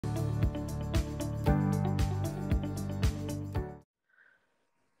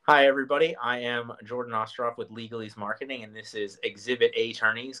Hi, everybody. I am Jordan Ostroff with LegalEase Marketing, and this is Exhibit A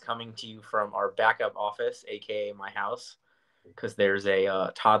Attorneys coming to you from our backup office, aka my house, because there's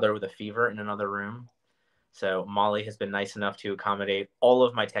a toddler with a fever in another room. So Molly has been nice enough to accommodate all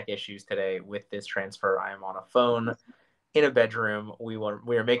of my tech issues today with this transfer. I am on a phone in a bedroom. We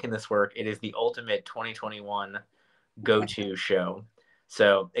are making this work. It is the ultimate 2021 go-to show.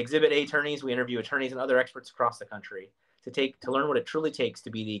 So Exhibit A Attorneys, we interview attorneys and other experts across the country to learn what it truly takes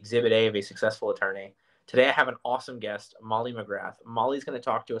to be the Exhibit A of a successful attorney. Today I have an awesome guest, Molly McGrath. Molly's going to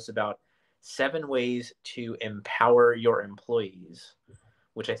talk to us about 7 ways to empower your employees,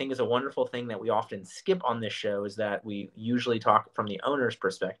 which I think is a wonderful thing that we often skip on this show, is that we usually talk from the owner's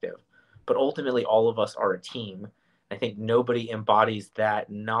perspective. But ultimately, all of us are a team. I think nobody embodies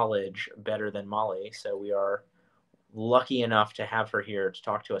that knowledge better than Molly, so we are lucky enough to have her here to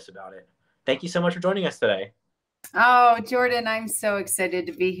talk to us about it. Thank you so much for joining us today. Oh, Jordan, I'm so excited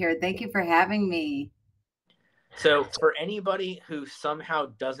to be here. Thank you for having me. So for anybody who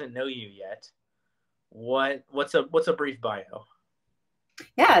somehow doesn't know you yet, what's a brief bio?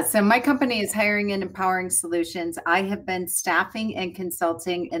 Yeah, so my company is Hiring and Empowering Solutions. I have been staffing and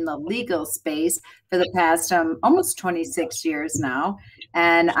consulting in the legal space for the past almost 26 years now.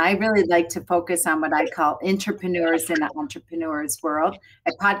 And I really like to focus on what I call entrepreneurs in the entrepreneurs world.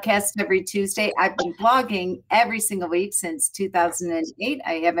 I podcast every Tuesday. I've been blogging every single week since 2008.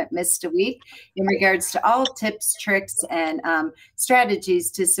 I haven't missed a week in regards to all tips, tricks, and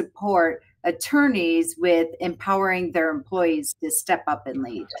strategies to support attorneys with empowering their employees to step up and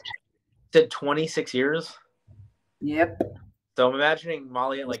lead. Said 26 years? Yep. So I'm imagining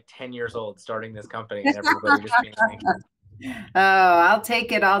Molly at like 10 years old starting this company and everybody just being like, oh, I'll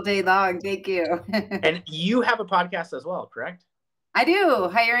take it all day long. Thank you. And you have a podcast as well, correct? I do.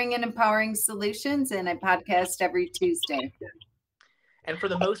 Hiring and Empowering Solutions, and I podcast every Tuesday. And for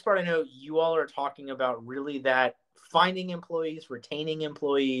the most part, I know you all are talking about really that finding employees, retaining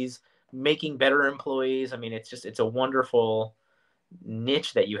employees, making better employees. I mean, it's a wonderful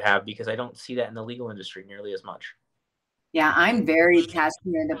niche that you have, because I don't see that in the legal industry nearly as much. Yeah, I'm very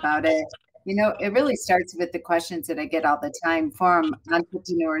passionate about it. You know, it really starts with the questions that I get all the time from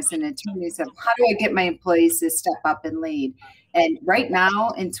entrepreneurs and attorneys of how do I get my employees to step up and lead? And right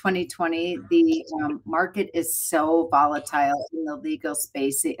now in 2020, the market is so volatile in the legal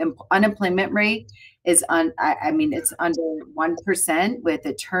space. The unemployment rate is it's under 1% with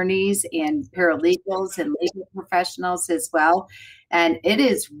attorneys and paralegals and legal professionals as well. And it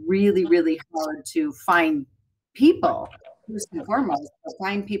is really, really hard to find people. First and foremost, to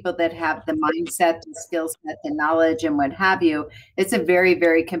find people that have the mindset, the skill set, the knowledge, and what have you. It's a very,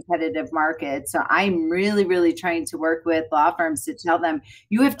 very competitive market. So I'm really, really trying to work with law firms to tell them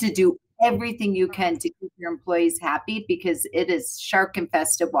you have to do everything you can to keep your employees happy, because it is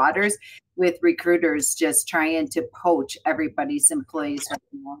shark-infested waters with recruiters just trying to poach everybody's employees right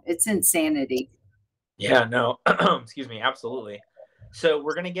now. It's insanity. Yeah, no, excuse me, absolutely. So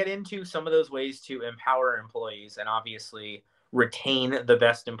we're going to get into some of those ways to empower employees and obviously retain the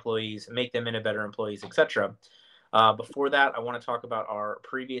best employees, make them into better employees, etc. Before that, I want to talk about our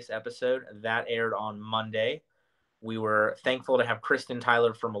previous episode that aired on Monday. We were thankful to have Kristen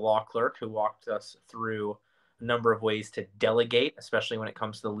Tyler from Law Clerk, who walked us through a number of ways to delegate, especially when it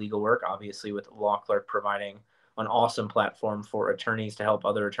comes to the legal work, obviously with Law Clerk providing an awesome platform for attorneys to help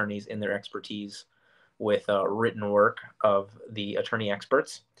other attorneys in their expertise with written work of the attorney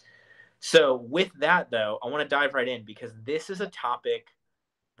experts. So with that, though, I want to dive right in, because this is a topic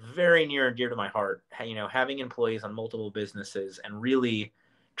very near and dear to my heart. You know, having employees on multiple businesses and really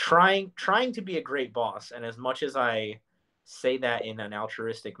trying to be a great boss. And as much as I say that in an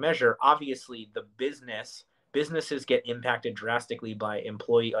altruistic measure, obviously the businesses get impacted drastically by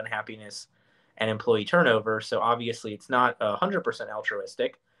employee unhappiness and employee turnover. So obviously it's not 100%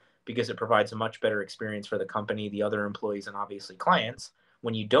 altruistic, because it provides a much better experience for the company, the other employees, and obviously clients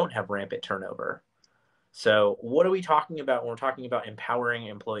when you don't have rampant turnover. So what are we talking about when we're talking about empowering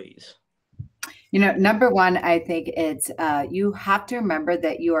employees? You know, number one, I think it's you have to remember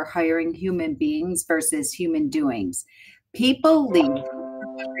that you are hiring human beings versus human doings. People leave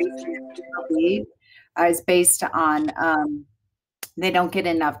is based on they don't get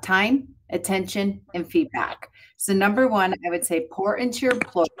enough time, attention, and feedback. So number one, I would say pour into your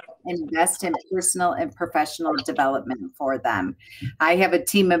employees, invest in personal and professional development for them. I have a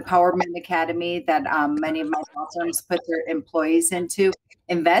team empowerment academy that many of my law firms put their employees into.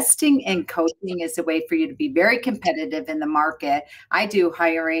 Investing in coaching is a way for you to be very competitive in the market. I do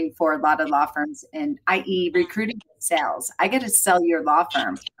hiring for a lot of law firms, and i.e. recruiting and sales. I got to sell your law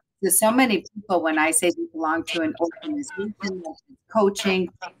firm. So many people, when I say belong to an organization that's coaching,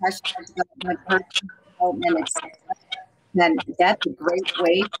 professional development, personal development, etc., then that's a great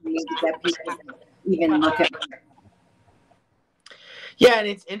way for me to get people to even look at. Yeah, and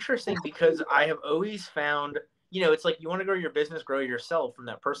it's interesting because I have always found, it's like you want to grow your business, grow yourself from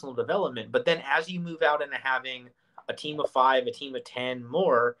that personal development. But then as you move out into having a team of 5, a team of 10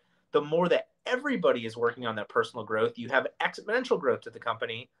 more, the more that everybody is working on that personal growth, you have exponential growth to the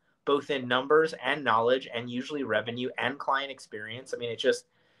company, both in numbers and knowledge and usually revenue and client experience. I mean,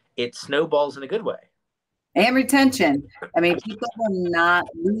 it snowballs in a good way. And retention. I mean, people will not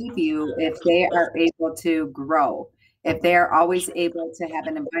leave you if they are able to grow, if they are always able to have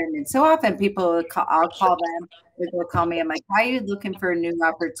an environment. So often people, I'll call them, they'll call me. I'm like, why are you looking for a new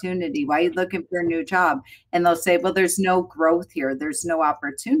opportunity? Why are you looking for a new job? And they'll say, well, there's no growth here. There's no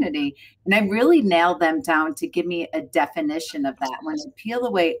opportunity. And I really nail them down to give me a definition of that. When I peel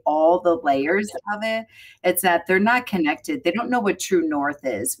away all the layers of it, it's that they're not connected. They don't know what true north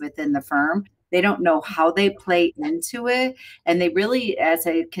is within the firm. They don't know how they play into it. And they really, as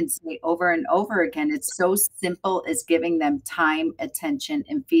I can say over and over again, it's so simple as giving them time, attention,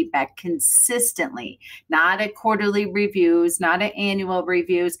 and feedback consistently, not at quarterly reviews, not at annual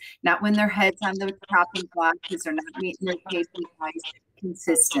reviews, not when their head's on the chopping block because they're not meeting their KPIs,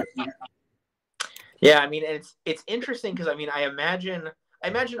 consistently. Yeah, I mean, it's interesting because I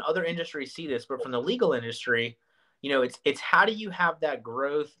imagine other industries see this, but from the legal industry, it's how do you have that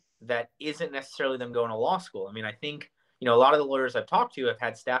growth that isn't necessarily them going to law school? I mean, I think, a lot of the lawyers I've talked to have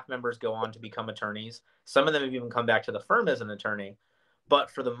had staff members go on to become attorneys. Some of them have even come back to the firm as an attorney.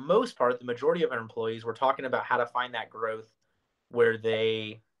 But for the most part, the majority of our employees, we're talking about how to find that growth where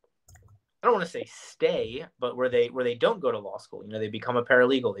they, I don't want to say stay, but where they don't go to law school. They become a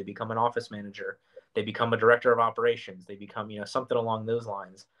paralegal, they become an office manager, they become a director of operations, they become, something along those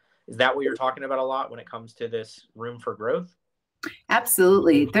lines. Is that what you're talking about a lot when it comes to this room for growth?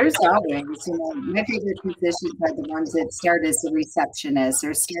 Absolutely. There's always, my favorite positions are the ones that start as a receptionist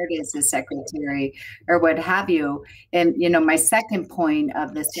or start as a secretary or what have you. And, my second point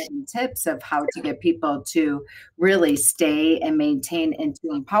of the 7 tips of how to get people to really stay and maintain and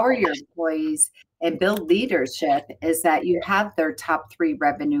to empower your employees and build leadership is that you have their top 3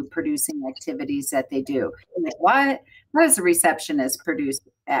 revenue producing activities that they do. Like, what does a receptionist produce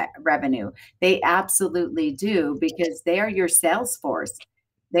revenue? They absolutely do, because they are your sales force.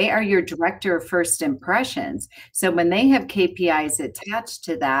 They are your director of first impressions. So when they have KPIs attached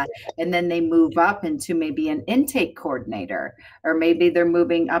to that, and then they move up into maybe an intake coordinator, or maybe they're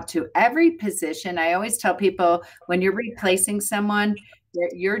moving up to every position. I always tell people, when you're replacing someone,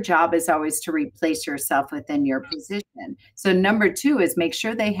 your job is always to replace yourself within your position. So number 2 is make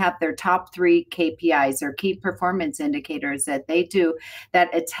sure they have their top 3 KPIs or key performance indicators that they do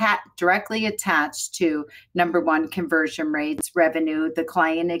that directly attached to number 1, conversion rates, revenue, the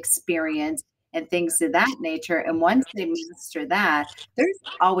client experience, and things of that nature. And once they master that, there's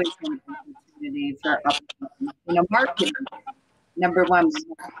always an opportunity for marketing. Number 1,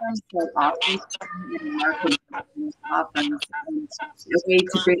 firms so often marketing often a way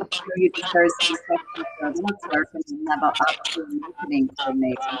to bring you to person and level up to marketing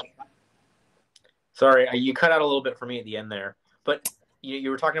coordinator. Sorry, you cut out a little bit for me at the end there, but you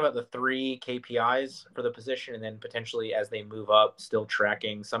were talking about the 3 KPIs for the position, and then potentially as they move up, still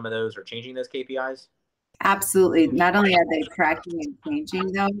tracking some of those or changing those KPIs. Absolutely. Not only are they tracking and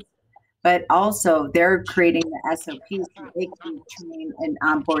changing those, but also they're creating the SOPs so they can train and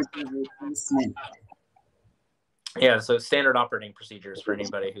onboard their replacement. Yeah, so standard operating procedures for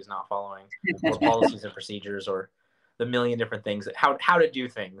anybody who's not following, or policies and procedures, or the million different things, how to do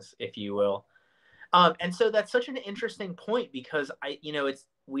things, if you will. And so that's such an interesting point, because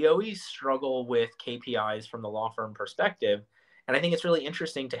we always struggle with KPIs from the law firm perspective. And I think it's really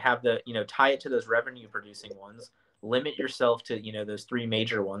interesting to have tie it to those revenue producing ones, limit yourself to, those 3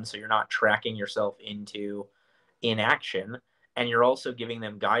 major ones. So you're not tracking yourself into inaction, and you're also giving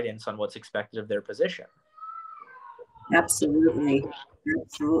them guidance on what's expected of their position. Absolutely.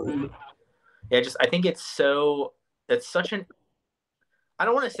 Absolutely. Yeah. I think it's such an, I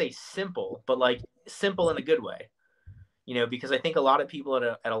don't want to say simple, but like simple in a good way, because I think a lot of people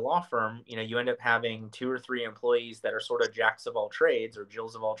at a law firm, you end up having 2 or 3 employees that are sort of jacks of all trades or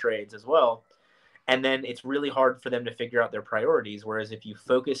Jills of all trades as well. And then it's really hard for them to figure out their priorities. Whereas if you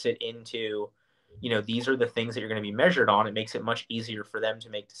focus it into, these are the things that you're going to be measured on, it makes it much easier for them to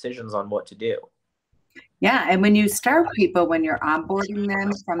make decisions on what to do. Yeah. And when you start people, when you're onboarding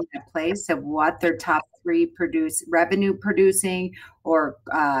them from that place of what their top 3 revenue producing or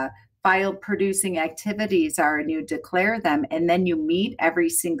file producing activities are and you declare them, and then you meet every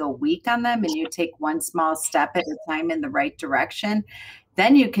single week on them and you take one small step at a time in the right direction,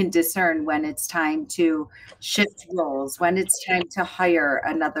 then you can discern when it's time to shift roles, when it's time to hire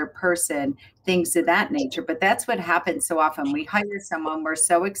another person, things of that nature. But that's what happens so often. We hire someone, we're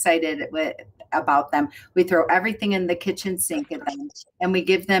so excited about them. We throw everything in the kitchen sink at them and we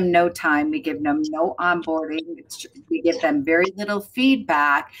give them no time. We give them no onboarding. We give them very little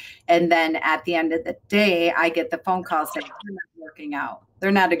feedback. And then at the end of the day, I get the phone call saying, they're not working out.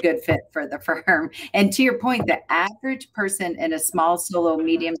 They're not a good fit for the firm. And to your point, the average person in a small, solo,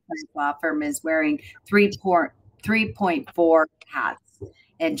 medium-sized law firm is wearing 3.4 hats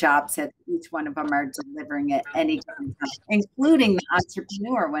and jobs that each one of them are delivering at any given time, including the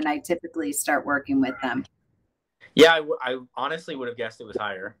entrepreneur when I typically start working with them. Yeah, I honestly would have guessed it was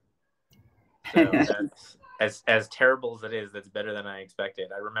higher. So that's, as terrible as it is, that's better than I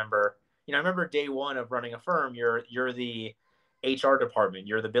expected. I remember day one of running a firm, you're the HR department,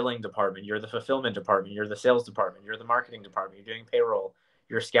 you're the billing department, you're the fulfillment department, you're the sales department, you're the marketing department, you're doing payroll,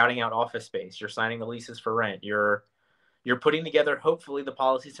 you're scouting out office space, you're signing the leases for rent, you're putting together, hopefully, the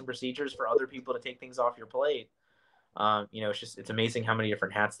policies and procedures for other people to take things off your plate. It's amazing how many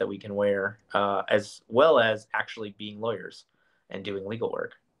different hats that we can wear, as well as actually being lawyers and doing legal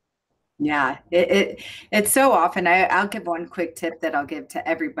work. Yeah, it's so often. I'll give one quick tip that I'll give to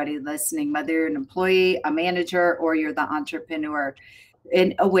everybody listening, whether you're an employee, a manager, or you're the entrepreneur,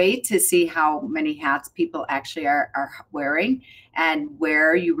 in a way to see how many hats people actually are wearing and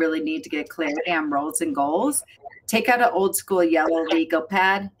where you really need to get clarity on roles and goals. Take out an old school yellow legal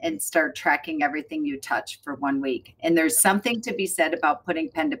pad and start tracking everything you touch for 1 week. And there's something to be said about putting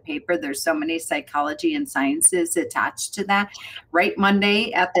pen to paper. There's so many psychology and sciences attached to that. Write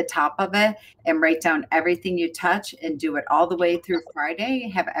Monday at the top of it and write down everything you touch and do it all the way through Friday.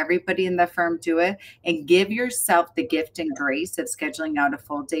 Have everybody in the firm do it and give yourself the gift and grace of scheduling out a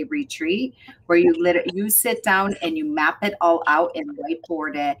full day retreat where you sit down and you map it all out and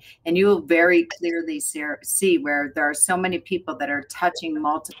whiteboard it, and you will very clearly see where there are so many people that are touching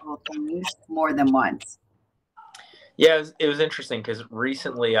multiple things more than once. Yeah, it was interesting because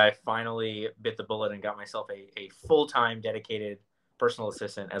recently I finally bit the bullet and got myself a full-time dedicated personal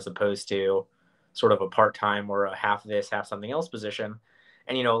assistant as opposed to sort of a part-time or a half this, half something else position.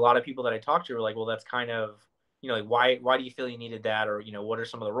 And, a lot of people that I talked to were like, well, that's kind of, like, why do you feel you needed that? Or, what are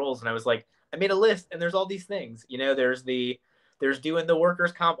some of the roles? And I was like, I made a list and there's all these things, there's doing the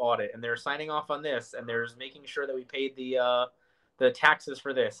workers' comp audit and they're signing off on this and there's making sure that we paid the taxes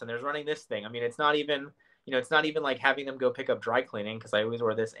for this and there's running this thing. I mean, it's not even like having them go pick up dry cleaning because I always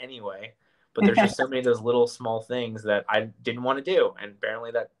wear this anyway. But there's just so many of those little small things that I didn't want to do. And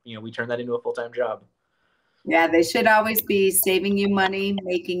apparently that, we turned that into a full-time job. Yeah, they should always be saving you money,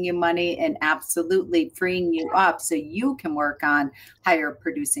 making you money, and absolutely freeing you up so you can work on higher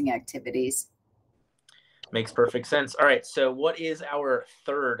producing activities. Makes perfect sense. All right. So what is our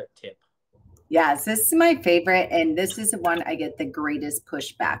third tip? Yes, this is my favorite. And this is the one I get the greatest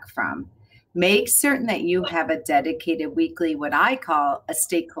pushback from. Make certain that you have a dedicated weekly, what I call a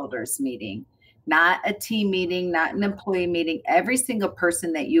stakeholders meeting, not a team meeting, not an employee meeting. Every single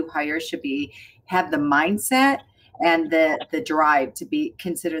person that you hire should have the mindset and the drive to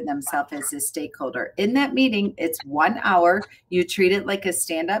consider themselves as a stakeholder. In that meeting, it's 1 hour. You treat it like a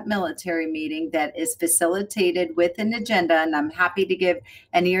stand-up military meeting that is facilitated with an agenda. And I'm happy to give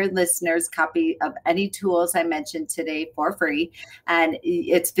any of your listeners a copy of any tools I mentioned today for free. And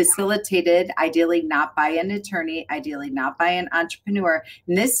it's facilitated, ideally not by an attorney, ideally not by an entrepreneur.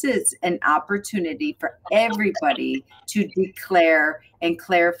 And this is an opportunity for everybody to declare and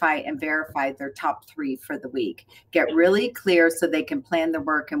clarify and verify their top 3 for the week. Get really clear so they can plan the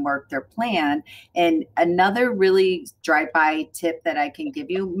work and work their plan. And another really drive-by tip that I can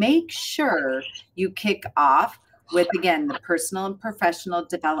give you, make sure you kick off with, again, the personal and professional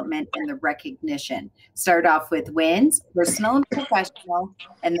development and the recognition. Start off with wins, personal and professional,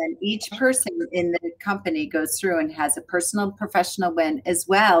 and then each person in the company goes through and has a personal and professional win as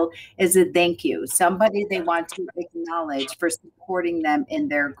well as a thank you, somebody they want to acknowledge for supporting them in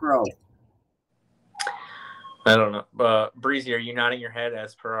their growth. I don't know. Breezy, are you nodding your head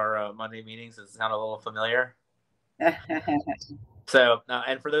as per our Monday meetings? Does it sound a little familiar? So,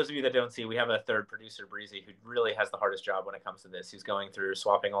 and for those of you that don't see, we have a third producer, Breezy, who really has the hardest job when it comes to this. He's going through,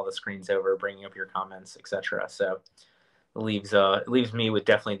 swapping all the screens over, bringing up your comments, etc. So it leaves me with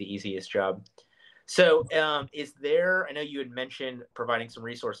definitely the easiest job. So is there, I know you had mentioned providing some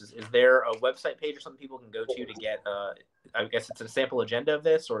resources. Is there a website page or something people can go to get, I guess it's a sample agenda of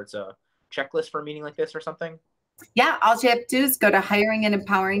this, or it's a checklist for a meeting like this or something? Yeah, all you have to do is go to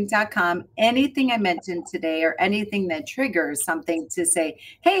hiringandempowering.com. Anything I mentioned today or anything that triggers something to say,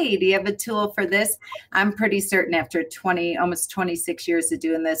 hey, do you have a tool for this? I'm pretty certain after 20, almost 26 years of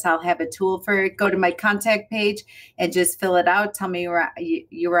doing this, I'll have a tool for it. Go to my contact page and just fill it out. Tell me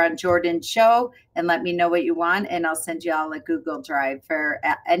you were on Jordan's show and let me know what you want. And I'll send you all a Google Drive for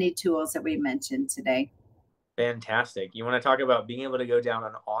any tools that we mentioned today. Fantastic. You want to talk about being able to go down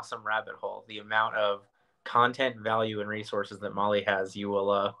an awesome rabbit hole, the amount of content, value, and resources that Molly has, you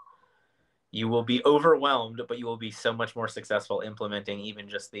will be overwhelmed, but you will be so much more successful implementing even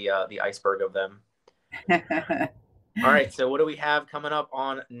just the iceberg of them. All right, so what do we have coming up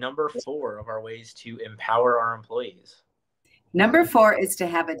on number 4 of our ways to empower our employees? Number 4 is to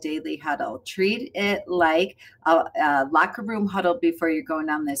have a daily huddle. Treat it like a locker room huddle before you're going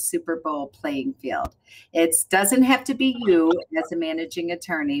on this Super Bowl playing field. It doesn't have to be you as a managing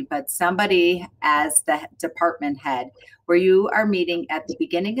attorney, but somebody as the department head, where you are meeting at the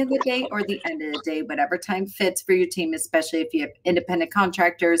beginning of the day or the end of the day, whatever time fits for your team, especially if you have independent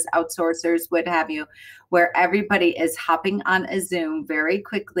contractors, outsourcers, what have you, where everybody is hopping on a Zoom very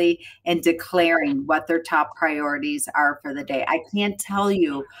quickly and declaring what their top priorities are for the day. I can't tell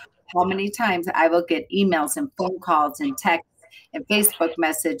you how many times I will get emails and phone calls and texts and Facebook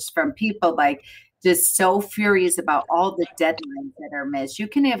messages from people like just so furious about all the deadlines that are missed. You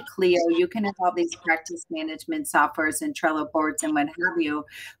can have Clio, you can have all these practice management softwares and Trello boards and what have you,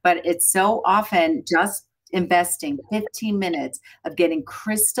 but it's so often just investing 15 minutes of getting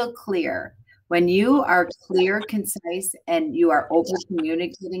crystal clear. When you are clear, concise, and you are over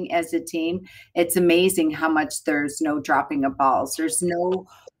communicating as a team, it's amazing how much there's no dropping of balls. There's no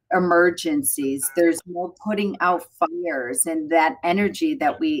emergencies. There's no putting out fires and that energy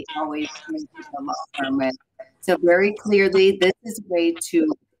that we always make the law firm with. So very clearly, this is a way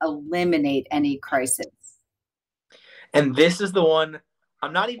to eliminate any crisis. And this is the one,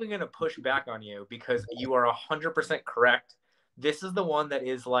 I'm not even going to push back on you because you are 100% correct. This is the one that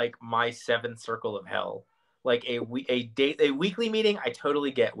is like my 7th circle of hell. Like a weekly meeting, I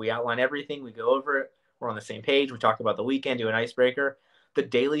totally get. We outline everything. We go over it. We're on the same page. We talk about the weekend, do an icebreaker. The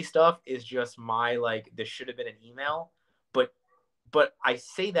daily stuff is just my, like, this should have been an email. But I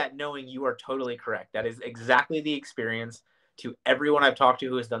say that knowing you are totally correct. That is exactly the experience to everyone I've talked to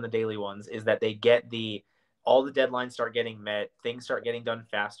who has done the daily ones, is that they get all the deadlines start getting met. Things start getting done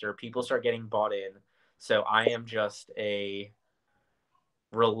faster. People start getting bought in. So I am just a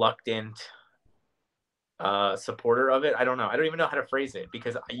reluctant supporter of it. I don't know. I don't even know how to phrase it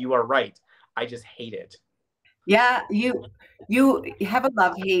because you are right. I just hate it. Yeah, you have a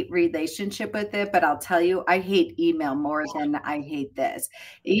love-hate relationship with it, but I'll tell you, I hate email more than I hate this.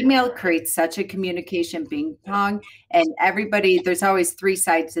 Email creates such a communication ping pong, and there's always 3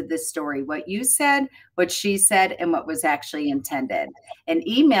 sides to this story: what you said, what she said, and what was actually intended. And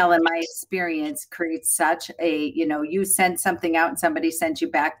email, in my experience, creates such a, you send something out and somebody sends you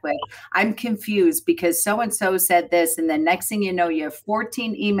back with, I'm confused because so-and-so said this, and then next thing you know, you have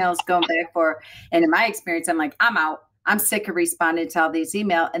 14 emails going back for, and in my experience, I'm like, I'm out. I'm sick of responding to all these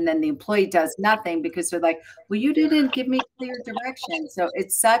emails. And then the employee does nothing because they're like, well, you didn't give me clear direction. So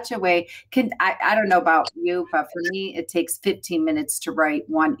it's such a way. I don't know about you, but for me, it takes 15 minutes to write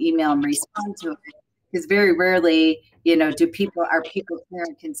one email and respond to it. Because very rarely, are people clear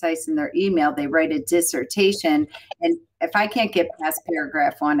and concise in their email? They write a dissertation. And if I can't get past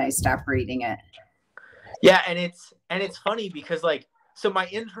paragraph 1, I stop reading it. Yeah. And it's funny because, like, so my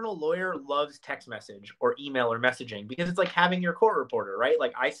internal lawyer loves text message or email or messaging because it's like having your court reporter, right?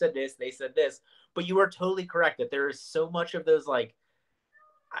 Like, I said this, they said this, but you are totally correct that there is so much of those, like,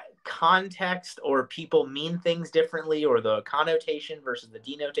 context, or people mean things differently, or the connotation versus the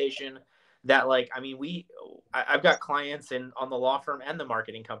denotation that, like, I mean, I've got clients on the law firm and the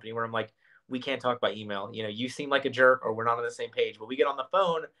marketing company where I'm like, we can't talk by email. You seem like a jerk, or we're not on the same page, but we get on the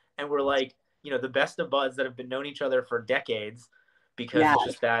phone and we're like, the best of buds that have been known each other for decades, because it's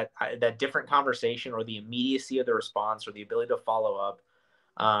just that different conversation, or the immediacy of the response, or the ability to follow up.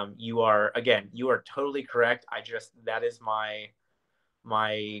 You are totally correct. That is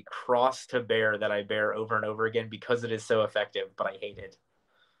my cross to bear that I bear over and over again because it is so effective, but I hate it.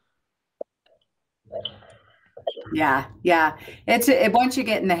 Yeah. Once you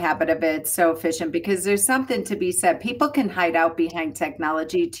get in the habit of it, it's so efficient because there's something to be said. People can hide out behind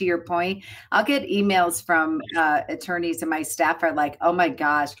technology. To your point, I'll get emails from attorneys, and my staff are like, oh my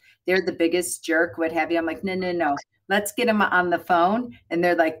gosh, they're the biggest jerk, what have you. I'm like, no. let's get them on the phone. And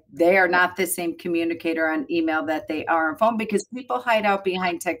they're like, they are not the same communicator on email that they are on phone, because people hide out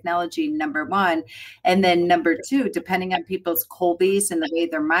behind technology, number one. And then number two, depending on people's Colbys and the way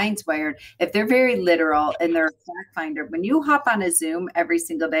their mind's wired, if they're very literal and they're a fact finder, when you hop on a Zoom every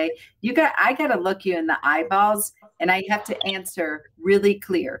single day, I got to look you in the eyeballs and I have to answer really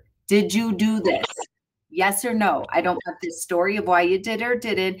clear. Did you do this? Yes or no? I don't want this story of why you did or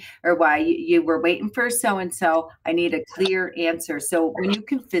didn't, or why you were waiting for so-and-so. I need a clear answer. So when you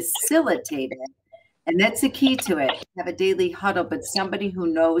can facilitate it, and that's the key to it, have a daily huddle, but somebody who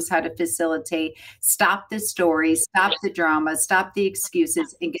knows how to facilitate, stop the story, stop the drama, stop the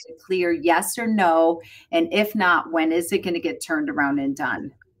excuses, and get a clear yes or no. And if not, when is it going to get turned around and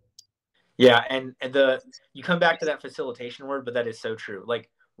done? Yeah, and you come back to that facilitation word, but that is so true. Like,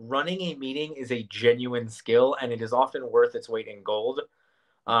 running a meeting is a genuine skill, and it is often worth its weight in gold.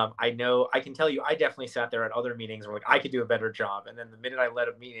 I know, I can tell you, I definitely sat there at other meetings where, like, I could do a better job. And then the minute I led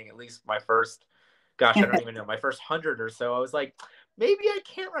a meeting, at least my first, gosh, I don't even know, my first 100 or so, I was like, maybe I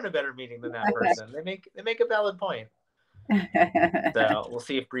can't run a better meeting than that person. They make a valid point. So we'll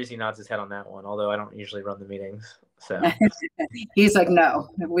see if Breezy nods his head on that one, although I don't usually run the meetings. So he's like, no,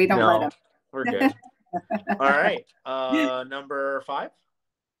 we don't let him. We're good. All right. Number 5.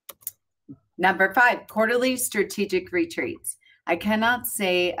 Number 5, quarterly strategic retreats. I cannot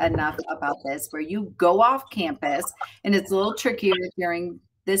say enough about this, where you go off campus, and it's a little trickier during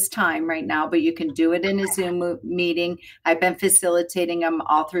this time right now, but you can do it in a Zoom meeting. I've been facilitating them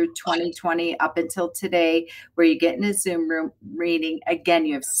all through 2020 up until today, where you get in a Zoom room meeting. Again,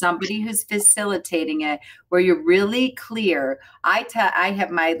 you have somebody who's facilitating it, where you're really clear. I have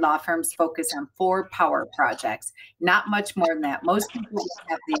my law firms focus on 4 power projects, not much more than that. Most people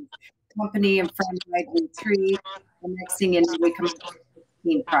have these company and friend-led retreat. The next thing you know, we come up with a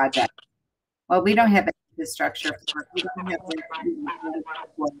 15 project. Well, we don't have infrastructure for it. We don't have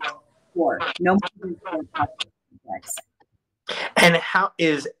no more than 4 projects. And how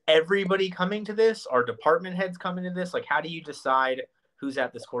is everybody coming to this? Are department heads coming to this? Like, how do you decide who's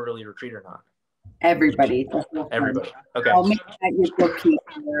at this quarterly retreat or not? Everybody. Everybody. Okay. Well, maybe not your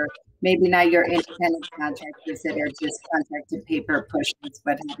bookkeeper, maybe not your independent contractors that are just contracted paper pushers,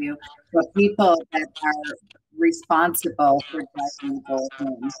 what have you, but people that are responsible for driving the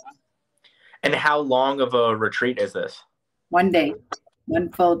goals. And how long of a retreat is this? 1 day,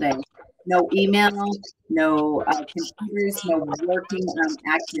 1 full day. No email, no computers, no working on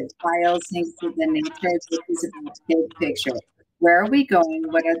active files, things of the nature. This is a big picture. Where are we going?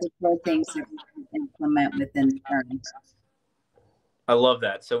 What are the 4 things that we can implement within the firm? I love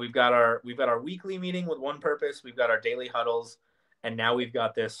that. So we've got our weekly meeting with one purpose. We've got our daily huddles, and now we've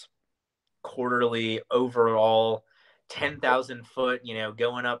got this quarterly overall 10,000 foot,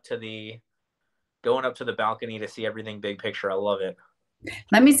 going up to the balcony to see everything big picture. I love it.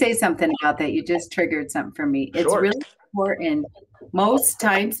 Let me say something about that. You just triggered something for me. It's Sure. really important. Most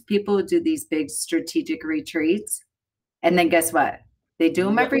times people do these big strategic retreats, and then guess what? They do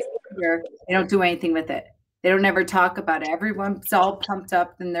them every year. They don't do anything with it. They don't ever talk about it. Everyone's all pumped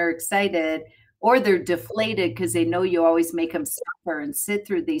up and they're excited, or they're deflated because they know you always make them suffer and sit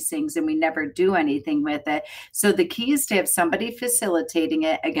through these things, and we never do anything with it. So the key is to have somebody facilitating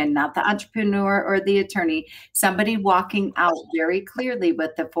it. Again, not the entrepreneur or the attorney, somebody walking out very clearly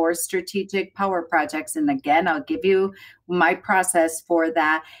with the 4 strategic power projects. And again, I'll give you my process for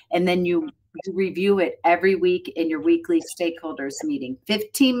that. And then you review it every week in your weekly stakeholders meeting.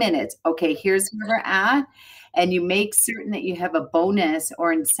 15 minutes. Okay, here's where we're at. And you make certain that you have a bonus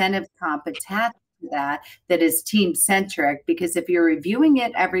or incentive comp attached to that is team centric, because if you're reviewing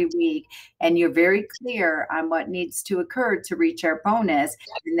it every week and you're very clear on what needs to occur to reach our bonus,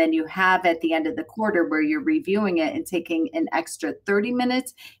 and then you have at the end of the quarter where you're reviewing it and taking an extra 30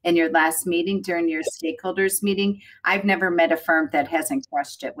 minutes in your last meeting during your stakeholders meeting, I've never met a firm that hasn't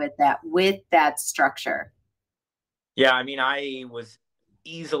crushed it with that structure. Yeah, I mean, I was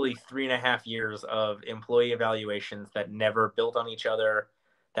easily 3.5 years of employee evaluations that never built on each other,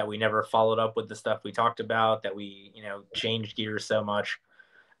 that we never followed up with the stuff we talked about, that we, changed gears so much.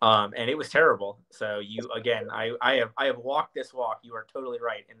 And it was terrible. So I have walked this walk. You are totally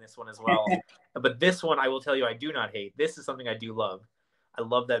right in this one as well. But this one, I will tell you, I do not hate. This is something I do love. I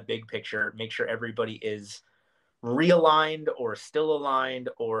love that big picture. Make sure everybody is realigned or still aligned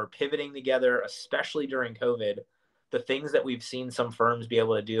or pivoting together, especially during COVID. The things that we've seen some firms be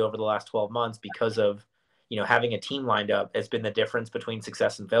able to do over the last 12 months because of, having a team lined up has been the difference between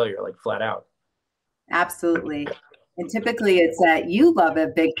success and failure, like flat out. Absolutely. And typically it's that you love a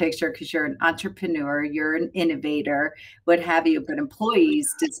big picture because you're an entrepreneur, you're an innovator, what have you, but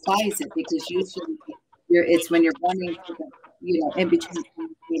employees despise it because usually It's when you're running to the, in between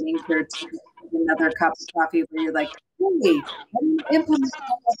meetings or to another cup of coffee where you're like, hey, let me implement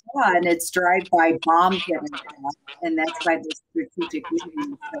blah, blah, blah, and it's drive-by bombs it and stuff. And that's why this strategic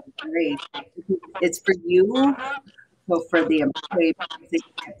meeting is so great. It's for you, so for the employee, because they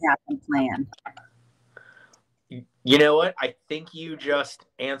can't have a plan. You know what? I think you just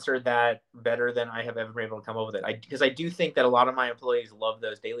answered that better than I have ever been able to come up with it. Because I do think that a lot of my employees love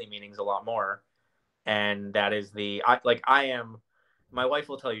those daily meetings a lot more. And that is my wife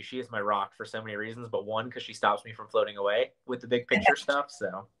will tell you she is my rock for so many reasons, but one, because she stops me from floating away with the big picture stuff.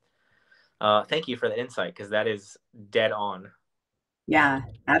 So thank you for the insight, because that is dead on. Yeah.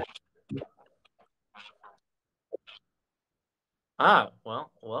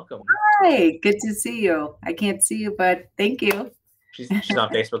 Well, welcome. Hi, good to see you. I can't see you, but thank you. She's on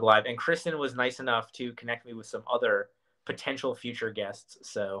Facebook Live. And Kristen was nice enough to connect me with some other potential future guests.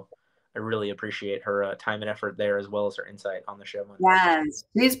 So I really appreciate her time and effort there, as well as her insight on the show. Yes,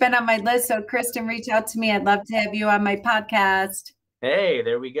 she's been on my list. So Kristen, reach out to me. I'd love to have you on my podcast. Hey,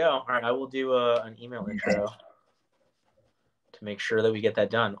 there we go. All right, I will do an email intro to make sure that we get that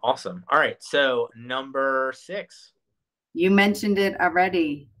done. Awesome. All right, so number 6. You mentioned it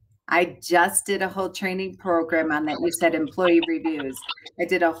already. I just did a whole training program on that. You said employee reviews. I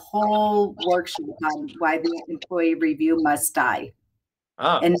did a whole workshop on why the employee review must die.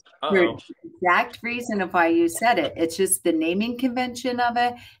 And the exact reason of why you said it, it's just the naming convention of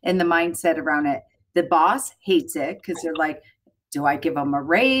it and the mindset around it. The boss hates it because they're like, do I give them a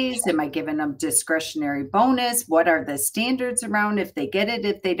raise? Am I giving them discretionary bonus? What are the standards around if they get it,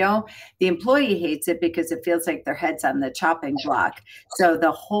 if they don't? The employee hates it because it feels like their head's on the chopping block. So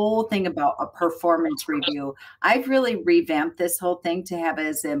the whole thing about a performance review, I've really revamped this whole thing to have it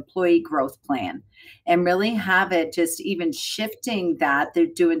as an employee growth plan and really have it just even shifting that. They're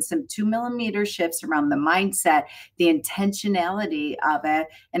doing some 2mm shifts around the mindset, the intentionality of it.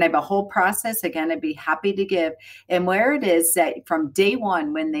 And I have a whole process. Again, I'd be happy to give. And where it is that from day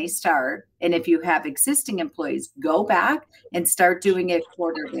one when they start, and if you have existing employees, go back and start doing it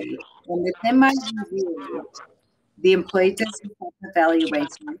quarterly. And within my review, the employee does a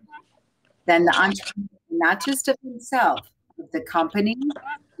self-evaluation. Then the entrepreneur, not just of himself, of the company,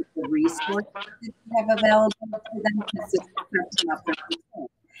 the resources that you have available to them to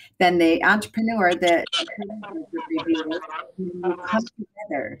then the entrepreneur, the reviewer, will come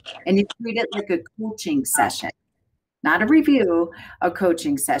together and you treat it like a coaching session. Not a review, a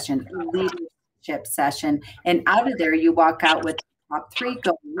coaching session, a leadership session. And out of there, you walk out with top 3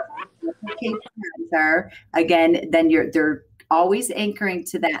 goals. What the KPIs are. Again, then they're always anchoring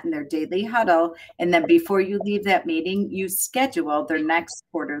to that in their daily huddle. And then before you leave that meeting, you schedule their next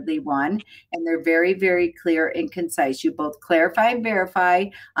quarterly one. And they're very, very clear and concise. You both clarify and verify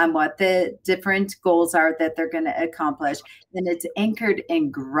on what the different goals are that they're going to accomplish. And it's anchored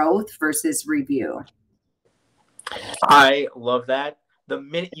in growth versus review. I love that. The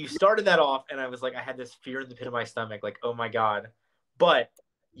minute you started that off, and I was like, I had this fear in the pit of my stomach, like, oh my God. But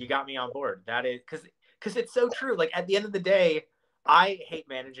you got me on board. That is because it's so true. Like, at the end of the day, I hate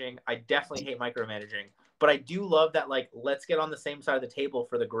managing. I definitely hate micromanaging. But I do love that, like, let's get on the same side of the table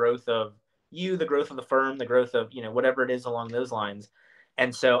for the growth of you, the growth of the firm, the growth of, whatever it is along those lines.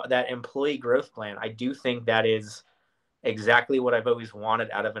 And so that employee growth plan, I do think that is exactly what I've always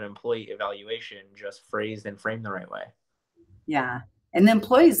wanted out of an employee evaluation, just phrased and framed the right way. Yeah. And the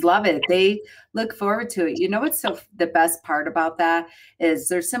employees love it. They look forward to it. You know what's the best part about that is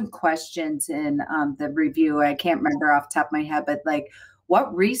there's some questions in the review. I can't remember off the top of my head, but like,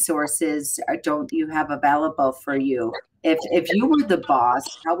 what resources don't you have available for you? If you were the boss,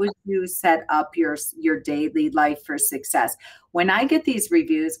 how would you set up your daily life for success? When I get these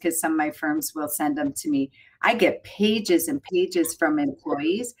reviews, because some of my firms will send them to me, I get pages and pages from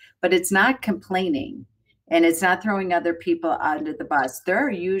employees, but it's not complaining. And it's not throwing other people under the bus. There are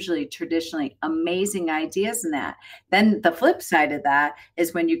usually traditionally amazing ideas in that. Then the flip side of that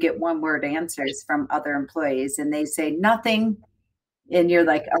is when you get one-word answers from other employees and they say nothing. And you're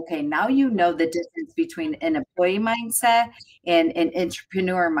like, okay, now you know the difference between an employee mindset and an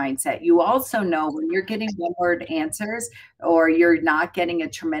entrepreneur mindset. You also know when you're getting one-word answers or you're not getting a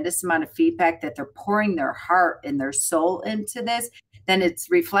tremendous amount of feedback that they're pouring their heart and their soul into this, then it's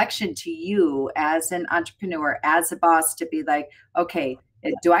reflection to you as an entrepreneur, as a boss to be like, okay,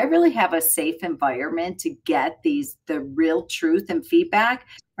 Do I really have a safe environment to get the real truth and feedback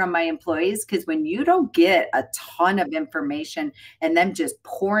from my employees? Because when you don't get a ton of information and them just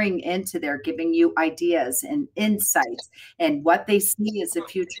pouring into there, giving you ideas and insights and what they see as the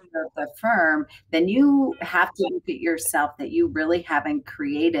future of the firm, then you have to look at yourself that you really haven't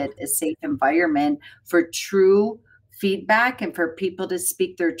created a safe environment for true feedback and for people to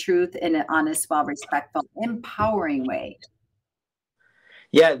speak their truth in an honest, well, respectful, empowering way.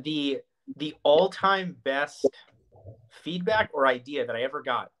 Yeah, the all-time best feedback or idea that I ever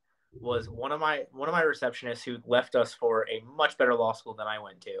got was one of my receptionists who left us for a much better law school than I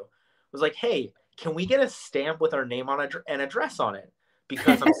went to was like, "Hey, can we get a stamp with our name on an address on it?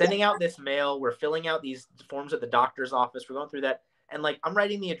 Because I'm sending out this mail, we're filling out these forms at the doctor's office, we're going through that, and like I'm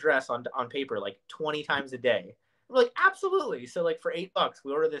writing the address on paper like 20 times a day." We're like, "Absolutely." So like for $8,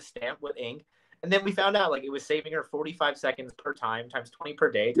 we order this stamp with ink, and then we found out like it was saving her 45 seconds per time times 20 per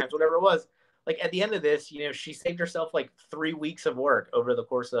day times whatever it was. Like at the end of this, she saved herself like 3 weeks of work over the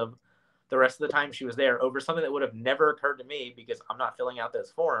course of the rest of the time she was there over something that would have never occurred to me because I'm not filling out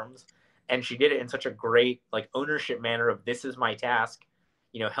those forms. And she did it in such a great like ownership manner of this is my task,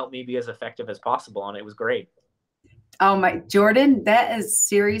 help me be as effective as possible. And it was great. Oh my, Jordan, that is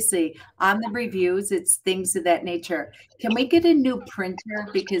seriously on the reviews. It's things of that nature. Can we get a new printer?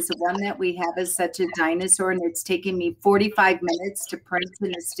 Because the one that we have is such a dinosaur and it's taking me 45 minutes to print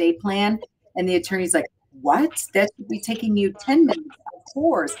an estate plan. And the attorney's like, what? That should be taking you 10 minutes, of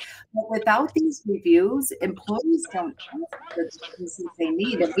course. But without these reviews, employees don't ask for the things that they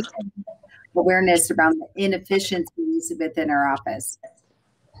need. And we have awareness around the inefficiencies within our office.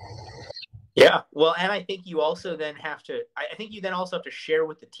 Yeah. Well, and I think you also then have to, I think you then also have to share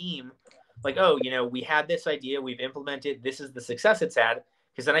with the team, like, oh, we had this idea, we've implemented, this is the success it's had.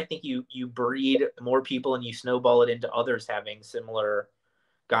 Because then I think you breed more people and you snowball it into others having similar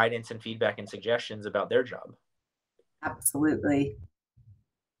guidance and feedback and suggestions about their job. Absolutely.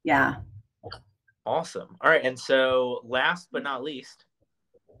 Yeah. Awesome. All right. And so last but not least,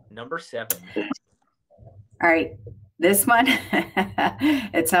 number 7. All right. This one,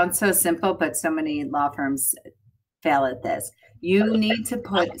 it sounds so simple, but so many law firms fail at this. You need to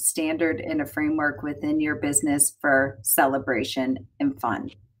put standard in a framework within your business for celebration and fun.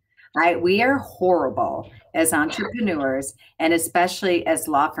 We are horrible as entrepreneurs and especially as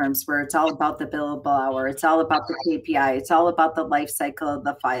law firms where it's all about the billable hour. It's all about the KPI. It's all about the life cycle of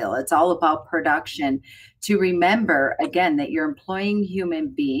the file. It's all about production to remember again that you're employing human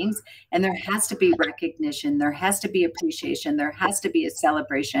beings and there has to be recognition. There has to be appreciation. There has to be a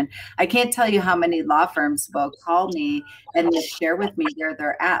celebration. I can't tell you how many law firms will call me and they'll share with me where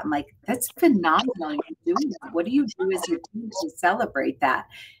they're at. I'm like, that's phenomenal. You're doing that. What do you do as a team to celebrate that?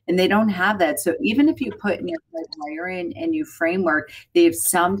 And they don't have that. So even if you put in your hiring and you framework, they have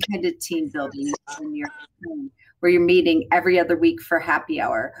some kind of team building in your team where you're meeting every other week for happy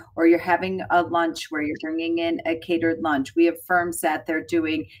hour, or you're having a lunch where you're bringing in a catered lunch. We have firms that they're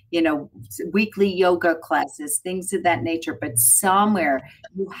doing, weekly yoga classes, things of that nature. But somewhere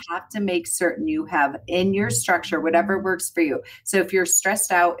you have to make certain you have in your structure, whatever works for you. So if you're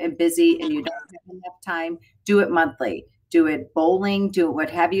stressed out and busy and you don't have enough time, do it monthly. Do it bowling, do it what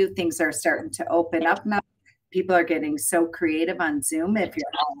have you. Things are starting to open up now. People are getting so creative on Zoom. If you're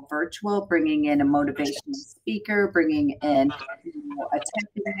all virtual, bringing in a motivational speaker, bringing in a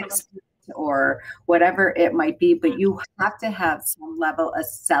technical expert or whatever it might be, but you have to have some level of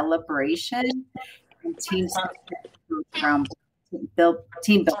celebration and team from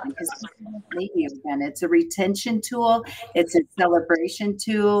team building because again, it's a retention tool, it's a celebration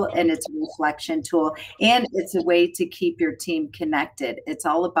tool, and it's a reflection tool, and it's a way to keep your team connected. It's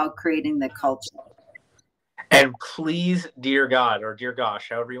all about creating the culture. And please, dear God, or dear gosh,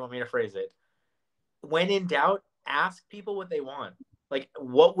 however you want me to phrase it, when in doubt, ask people what they want. Like,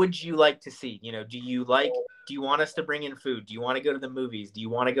 what would you like to see? Do you want us to bring in food? Do you want to go to the movies? Do you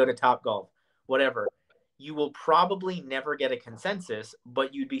want to go to Topgolf? Whatever. You will probably never get a consensus,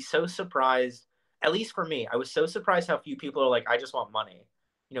 but you'd be so surprised. At least for me, I was so surprised how few people are like, I just want money.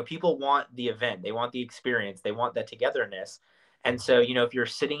 People want the event. They want the experience. They want that togetherness. And so, if you're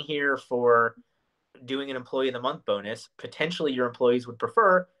sitting here for doing an employee of the month bonus, potentially your employees would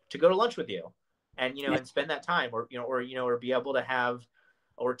prefer to go to lunch with you and, and spend that time or be able to have,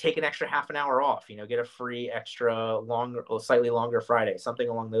 or take an extra half an hour off, get a free extra longer or slightly longer Friday, something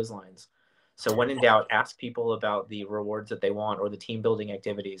along those lines. So when in doubt, ask people about the rewards that they want or the team building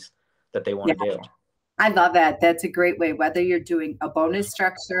activities that they want to do. I love that. That's a great way, whether you're doing a bonus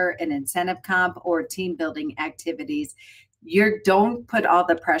structure, an incentive comp, or team building activities. don't put all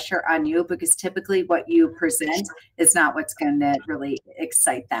the pressure on you, because typically what you present is not what's going to really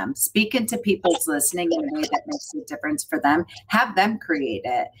excite them. Speak into people's listening in a way that makes a difference for them. Have them create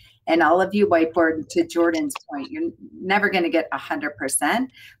it. And all of you whiteboard, to Jordan's point, you're never going to get 100%,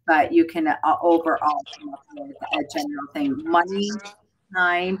 but you can overall come up with a general thing. Money,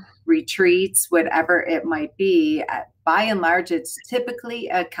 time, retreats, whatever it might be. By and large, it's typically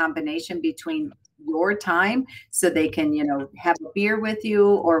a combination between your time, so they can, have a beer with you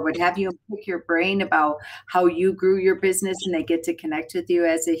or what have you, pick your brain about how you grew your business, and they get to connect with you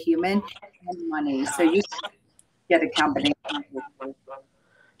as a human, and money. So you get a combination.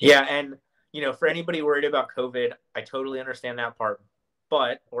 Yeah. And, for anybody worried about COVID, I totally understand that part,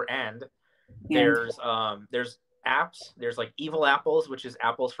 there's apps, there's like Evil Apples, which is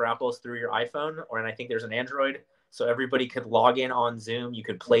apples for apples through your iPhone, and I think there's an Android. So everybody could log in on Zoom. You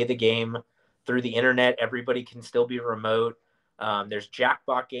could play the game through the internet. Everybody can still be remote. There's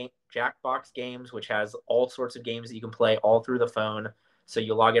Jackbox games, which has all sorts of games that you can play all through the phone. So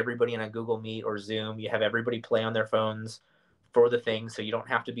you log everybody in a Google Meet or Zoom. You have everybody play on their phones for the thing. So you don't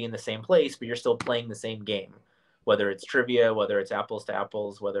have to be in the same place, but you're still playing the same game, whether it's trivia, whether it's apples to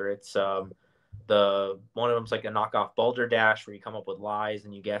apples, whether it's one of them's like a knockoff Balderdash where you come up with lies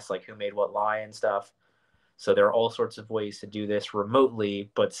and you guess like who made what lie and stuff. So there are all sorts of ways to do this remotely,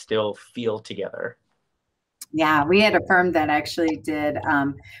 but still feel together. Yeah, we had a firm that actually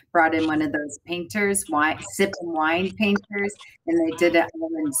brought in one of those painters, sip and wine painters, and they did it all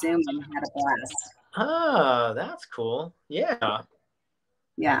in Zoom and had a blast. Ah, that's cool. Yeah.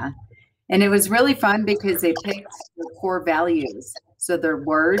 Yeah. And it was really fun because they picked their core values. So their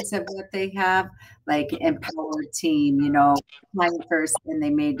words of what they have, like empowered team, client first, and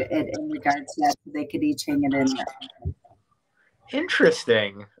they made it in regards to that, so they could each hang it in there.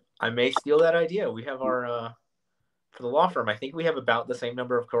 Interesting. I may steal that idea. We have our, for the law firm, I think we have about the same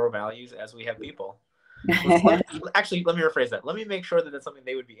number of core values as we have people. Actually, let me rephrase that. Let me make sure that that's something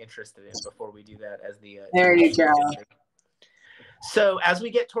they would be interested in before we do that as the. There you go. So as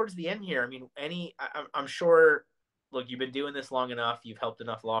we get towards the end here, I mean, I'm sure, look, you've been doing this long enough. You've helped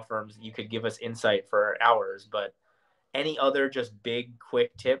enough law firms. You could give us insight for hours, but any other just big,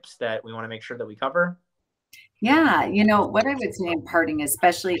 quick tips that we want to make sure that we cover? Yeah, what I would say in parting,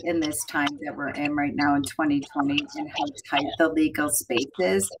 especially in this time that we're in right now in 2020 and how tight the legal space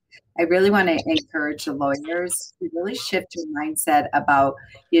is, I really want to encourage the lawyers to really shift your mindset about,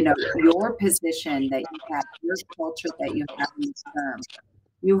 your position that you have, your culture that you have in the firm.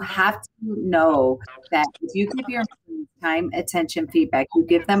 You have to know that if you give your employees time, attention, feedback, you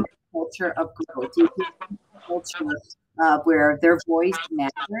give them a culture of growth, you give them a culture where their voice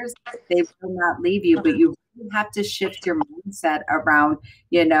matters, they will not leave you, but you have to shift your mindset around,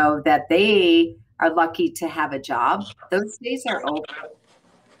 that they are lucky to have a job. Those days are over.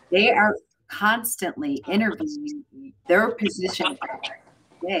 They are constantly interviewing their position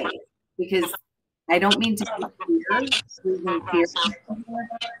today, because I don't mean to be fear,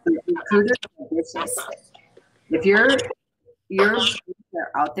 recruiters are vicious. If you're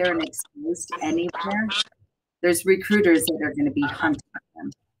out there and exposed anywhere, there's recruiters that are going to be hunting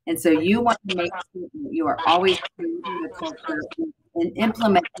them. And so you want to make sure that you are always creating the culture and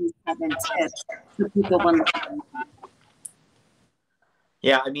implement these 7 tips so people will know.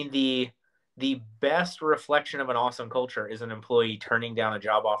 Yeah, I mean, the best reflection of an awesome culture is an employee turning down a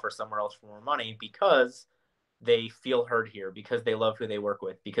job offer somewhere else for more money because they feel heard here, because they love who they work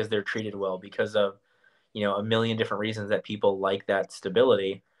with, because they're treated well, because of, a million different reasons that people like that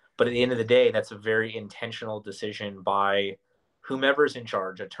stability. But at the end of the day, that's a very intentional decision by whomever's in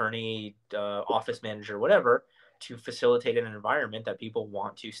charge, attorney, office manager, whatever, to facilitate an environment that people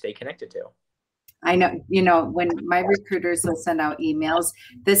want to stay connected to. I know, when my recruiters will send out emails,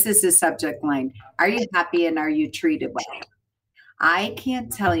 this is the subject line: are you happy and are you treated well? I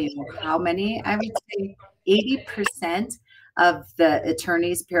can't tell you how many, I would say 80% of the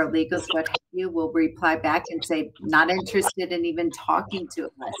attorneys, paralegals, what have you, will reply back and say, not interested in even talking to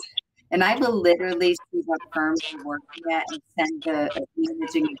us. And I will literally see what firms are working at and send the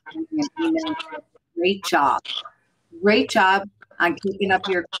managing attorney an email. Great job. Great job on keeping up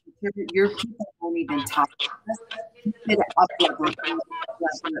your people won't even talk to us.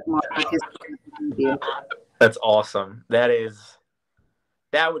 That's awesome.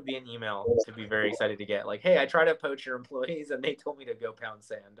 That would be an email to be very excited to get. Like, hey, I tried to poach your employees and they told me to go pound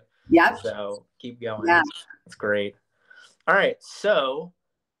sand. Yep. So keep going. Yeah. That's great. All right. So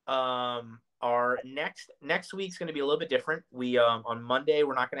our next week's going to be a little bit different. We on Monday,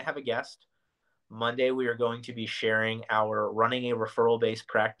 we're not going to have a guest. Monday, we are going to be sharing our running a referral-based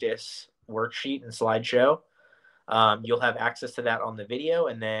practice worksheet and slideshow. You'll have access to that on the video,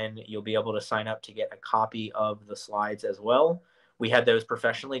 and then you'll be able to sign up to get a copy of the slides as well. We had those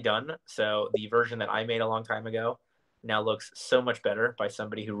professionally done, so the version that I made a long time ago now looks so much better by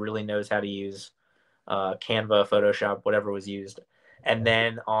somebody who really knows how to use Canva, Photoshop, whatever was used. And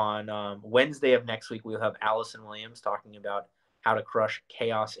then on Wednesday of next week, we'll have Allison Williams talking about how to crush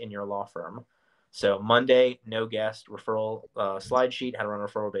chaos in your law firm. So Monday, no guest, referral slide sheet, how to run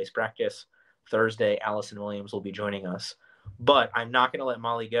referral-based practice. Thursday, Allison Williams will be joining us. But I'm not going to let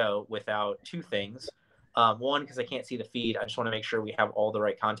Molly go without two things. One, because I can't see the feed, I just want to make sure we have all the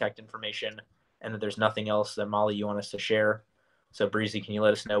right contact information and that there's nothing else that, Molly, you want us to share. So, Breezy, can you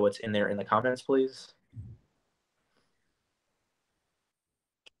let us know what's in there in the comments, please?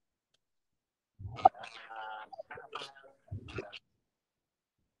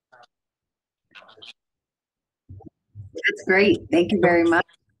 That's great. Thank you very much.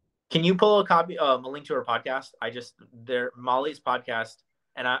 Can you pull a link to her podcast? Molly's podcast,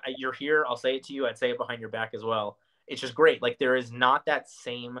 and you're here. I'll say it to you. I'd say it behind your back as well. It's just great. Like, there is not that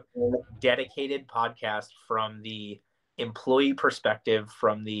same dedicated podcast from the employee perspective,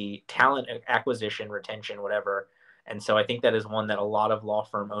 from the talent acquisition, retention, whatever. And so I think that is one that a lot of law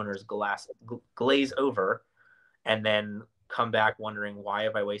firm owners glaze over and then come back wondering, why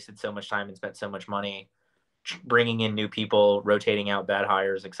have I wasted so much time and spent so much money bringing in new people, rotating out bad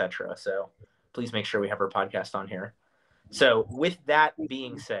hires, etc. So please make sure we have our podcast on here. So with that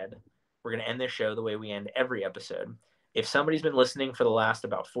being said, we're going to end this show the way we end every episode. If somebody's been listening for the last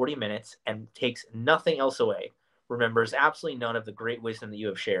about 40 minutes and takes nothing else away, remembers absolutely none of the great wisdom that you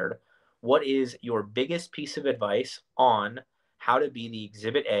have shared, what is your biggest piece of advice on how to be the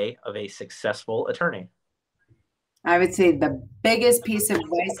exhibit A of a successful attorney? I would say the biggest piece of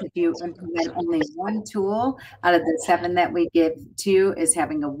advice, if you implement only one tool out of the 7 that we give to you, is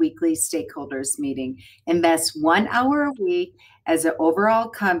having a weekly stakeholders meeting. Invest 1 hour a week as an overall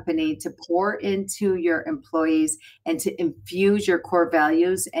company to pour into your employees and to infuse your core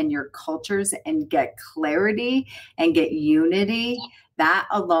values and your cultures and get clarity and get unity. That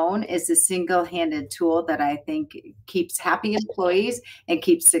alone is a single-handed tool that I think keeps happy employees and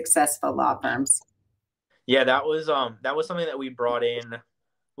keeps successful law firms. Yeah, that was something that we brought in.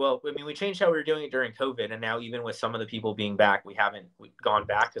 Well, I mean, we changed how we were doing it during COVID, and now even with some of the people being back, we've gone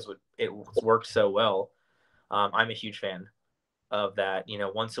back because it worked so well. I'm a huge fan of that.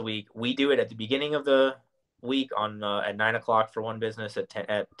 Once a week, we do it at the beginning of the week on at 9 o'clock for one business, at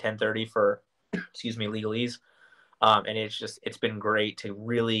 10:30 for LegalEase. And it's been great to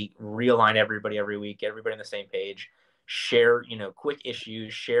really realign everybody every week, get everybody on the same page, share, quick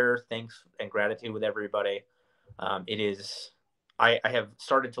issues, share thanks and gratitude with everybody. I have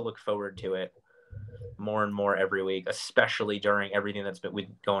started to look forward to it more and more every week, especially during everything that's been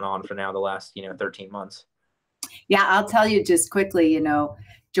going on for now the last, 13 months. Yeah, I'll tell you just quickly,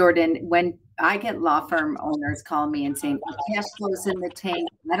 Jordan, when I get law firm owners calling me and saying, our cash flow's in the tank,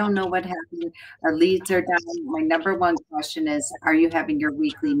 I don't know what happened, our leads are down. My number one question is, are you having your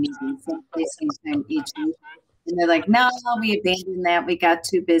weekly meeting someplace, sometime each week? And they're like, no, we abandoned that. We got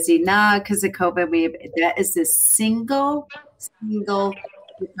too busy. Nah, because of COVID, that is the single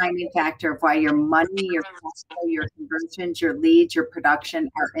defining factor of why your money, your cost flow, your conversions, your leads, your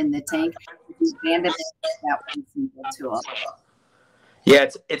production are in the tank. You abandon that one simple tool. Yeah,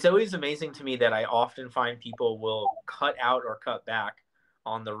 it's always amazing to me that I often find people will cut out or cut back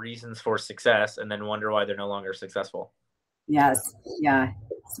on the reasons for success and then wonder why they're no longer successful. Yes. Yeah.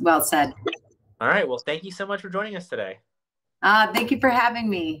 Well said. All right. Well, thank you so much for joining us today. Thank you for having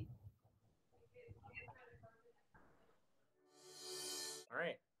me. All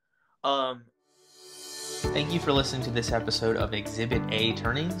right. Thank you for listening to this episode of Exhibit A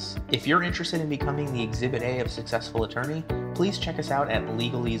Attorneys. If you're interested in becoming the Exhibit A of Successful Attorney, please check us out at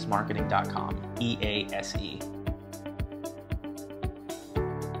legaleasemarketing.com. EASE.